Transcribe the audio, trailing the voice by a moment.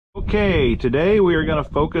Okay, today we are going to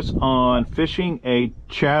focus on fishing a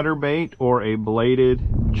chatterbait or a bladed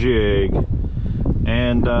jig.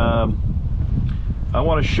 And I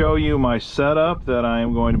want to show you my setup that I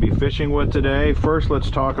am going to be fishing with today. First, let's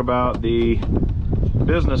talk about the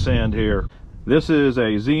business end here. This is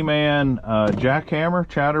a Z-Man jackhammer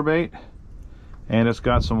chatterbait, and it's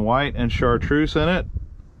got some white and chartreuse in it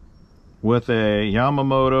with a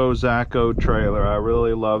Yamamoto Zaco trailer. I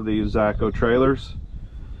really love these Zaco trailers.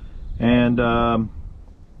 And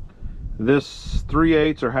this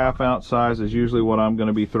 3/8 or ½ ounce size is usually what I'm going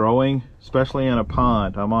to be throwing, especially in a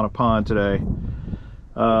pond. I'm on a pond today.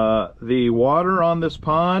 The water on this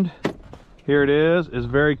pond, here it is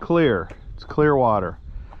very clear. It's clear water.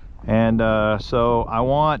 And so I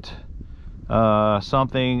want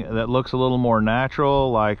something that looks a little more natural,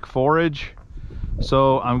 like forage.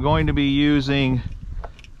 So I'm going to be using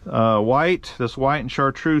this white and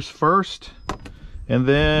chartreuse first. And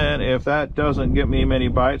then if that doesn't get me many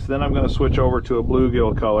bites, then I'm going to switch over to a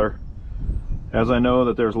bluegill color, as I know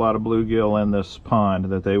that there's a lot of bluegill in this pond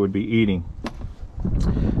that they would be eating.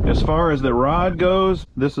 As far as the rod goes,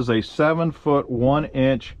 this is a 7-foot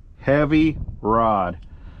 1-inch heavy rod.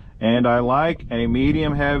 And I like a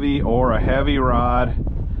medium heavy or a heavy rod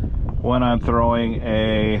when I'm throwing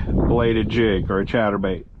a bladed jig or a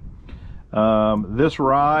chatterbait. This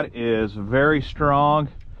rod is very strong,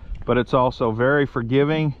 but it's also very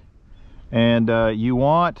forgiving, and you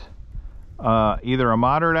want either a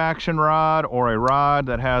moderate action rod or a rod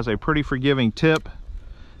that has a pretty forgiving tip,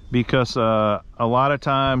 because a lot of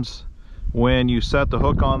times when you set the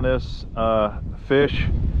hook on this fish,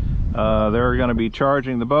 they're going to be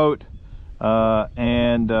charging the boat,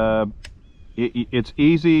 and it's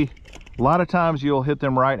easy. A lot of times you'll hit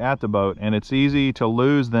them right at the boat, and it's easy to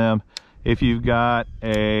lose them if you've got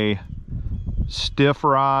a stiff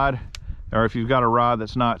rod, or if you've got a rod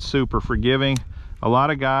that's not super forgiving. A lot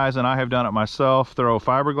of guys, and I have done it myself, throw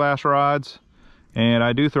fiberglass rods, and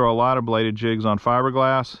I do throw a lot of bladed jigs on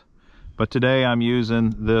fiberglass, but today I'm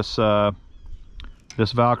using this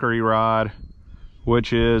this Valkyrie rod,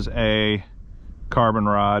 which is a carbon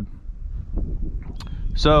rod.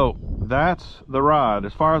 So that's the rod.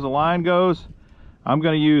 As far as the line goes, I'm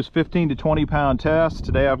going to use 15 to 20 pound tests.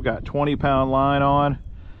 Today I've got 20-pound line on,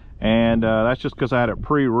 and that's just because I had it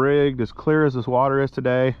pre-rigged. As clear as this water is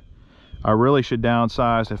today, I really should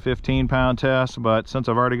downsize to 15-pound test, but since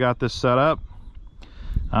I've already got this set up,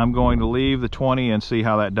 I'm going to leave the 20 and see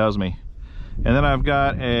how that does me. And then I've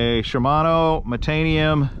got a Shimano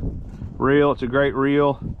Metanium reel. It's a great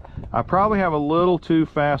reel. I probably have a little too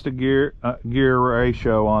fast a gear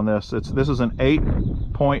ratio on this. This is an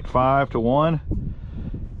 8.5 to 1.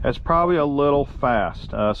 That's probably a little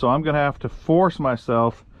fast, so I'm gonna have to force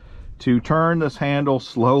myself to turn this handle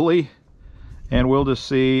slowly, and we'll just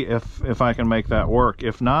see if I can make that work.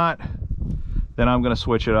 If not, then I'm gonna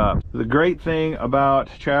switch it up. The great thing about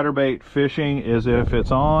chatterbait fishing is if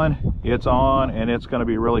it's on, and it's gonna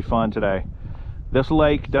be really fun today. This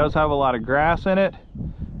lake does have a lot of grass in it,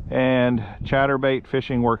 and chatterbait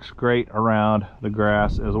fishing works great around the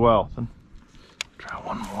grass as well. So, try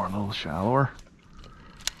one more, a little shallower.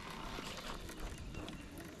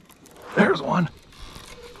 There's one.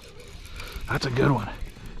 That's a good one.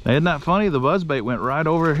 Now, isn't that funny? The buzzbait went right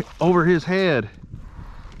over his head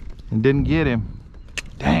and didn't get him.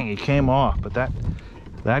 Dang, he came off, but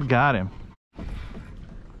that got him.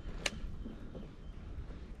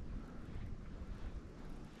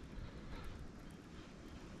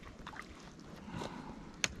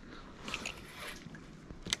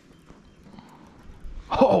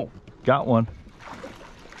 Oh, got one.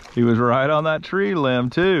 He was right on that tree limb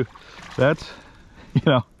too. That's, you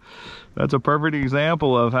know, that's a perfect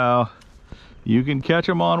example of how you can catch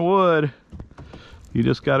them on wood. You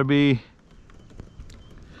just got to be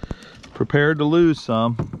prepared to lose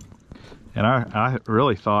some. And I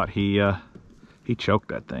really thought he choked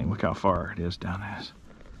that thing. Look how far it is down his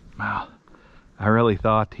mouth. I really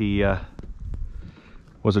thought he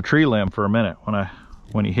was a tree limb for a minute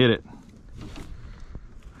when he hit it.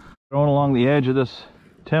 Going along the edge of this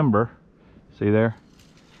timber, see there?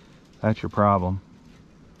 That's your problem.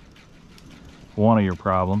 One of your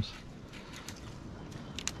problems.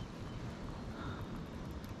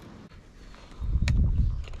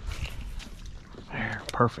 There,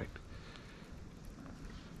 perfect.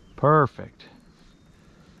 Perfect.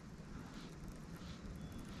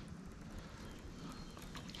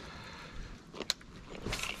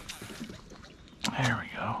 There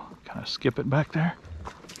we go. Kind of skip it back there.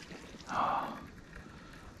 Oh.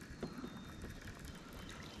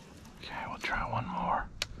 Okay, we'll try one more.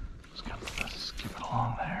 Let's skip it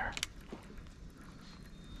along there.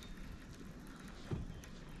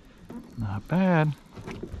 Not bad.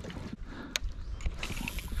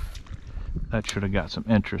 That should have got some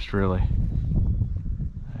interest, really.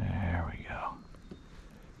 There we go.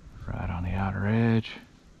 Right on the outer edge.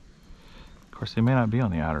 Of course, they may not be on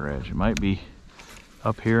the outer edge. It might be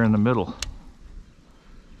up here in the middle.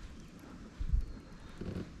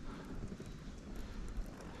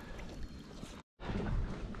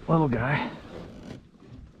 Little guy.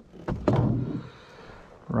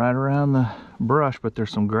 Right around the brush, but there's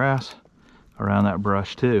some grass around that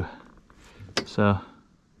brush too. So,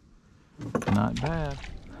 not bad.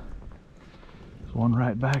 There's one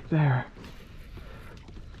right back there.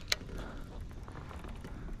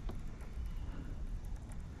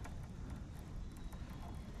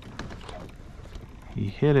 He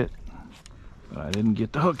hit it, but I didn't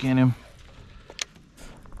get the hook in him.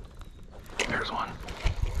 There's one.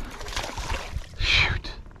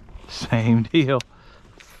 Shoot. Same deal.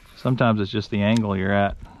 Sometimes it's just the angle you're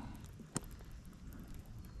at.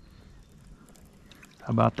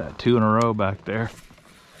 How about that 2 in a row back there?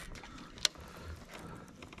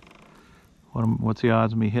 What's the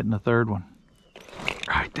odds of me hitting the third one?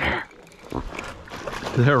 Right there.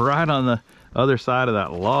 They're right on the other side of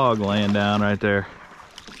that log laying down right there.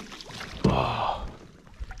 Oh.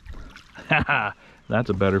 That's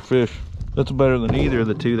a better fish. That's better than either of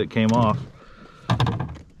the 2 that came off.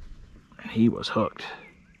 And he was hooked.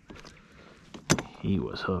 He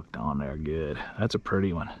was hooked on there good. That's a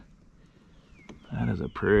pretty one. That is a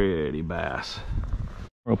pretty bass.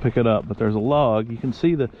 We'll pick it up, but there's a log. You can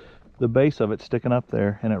see the base of it sticking up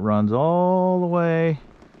there, and it runs all the way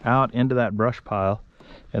out into that brush pile.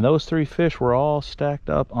 And those 3 fish were all stacked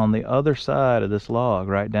up on the other side of this log,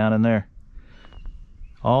 right down in there.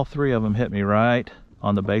 All 3 of them hit me right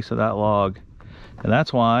on the base of that log. And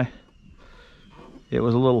that's why it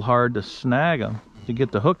was a little hard to snag them to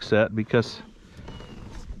get the hook set, because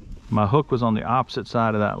my hook was on the opposite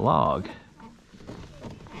side of that log.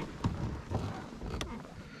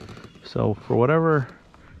 So for whatever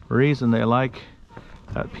reason they like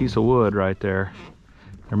that piece of wood right there.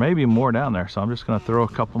 There may be more down there, so I'm just going to throw a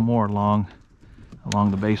couple more along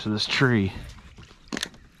the base of this tree.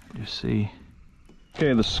 Just see.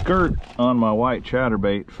 Okay, the skirt on my white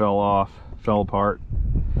chatterbait fell apart.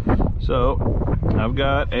 So I've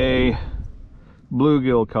got a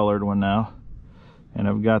bluegill colored one now, and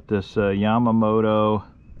I've got this Yamamoto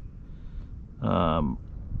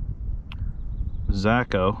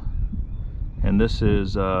Zaco. And this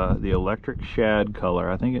is the electric shad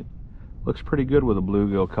color. I think it looks pretty good with a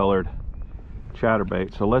bluegill colored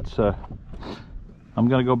chatterbait. So let's, I'm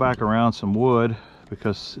gonna go back around some wood,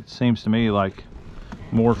 because it seems to me like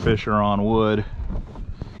more fish are on wood.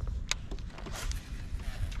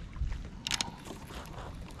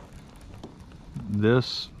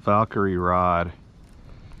 This Valkyrie rod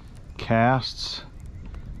casts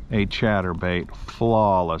a chatterbait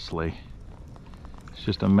flawlessly. It's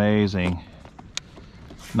just amazing.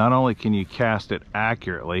 Not only can you cast it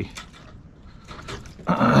accurately,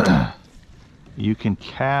 you can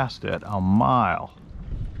cast it a mile.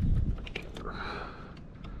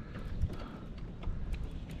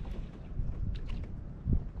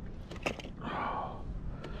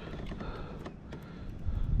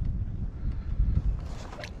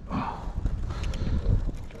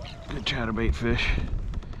 Good chatterbait fish.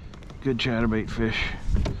 Good chatterbait fish.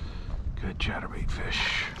 Good chatterbait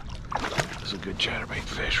fish. That's a good chatterbait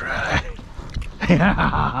fish, right?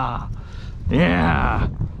 Yeah. Yeah.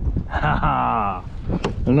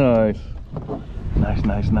 Nice. Nice,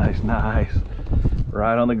 nice, nice, nice.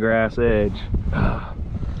 Right on the grass edge.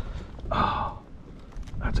 Oh,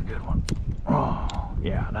 that's a good one. Oh,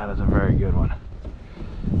 yeah, that is a very good one.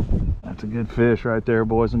 That's a good fish right there,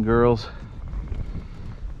 boys and girls.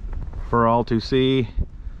 For all to see.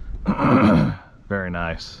 Very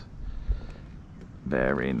nice.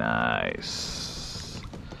 Very nice.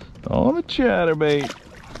 On a chatterbait.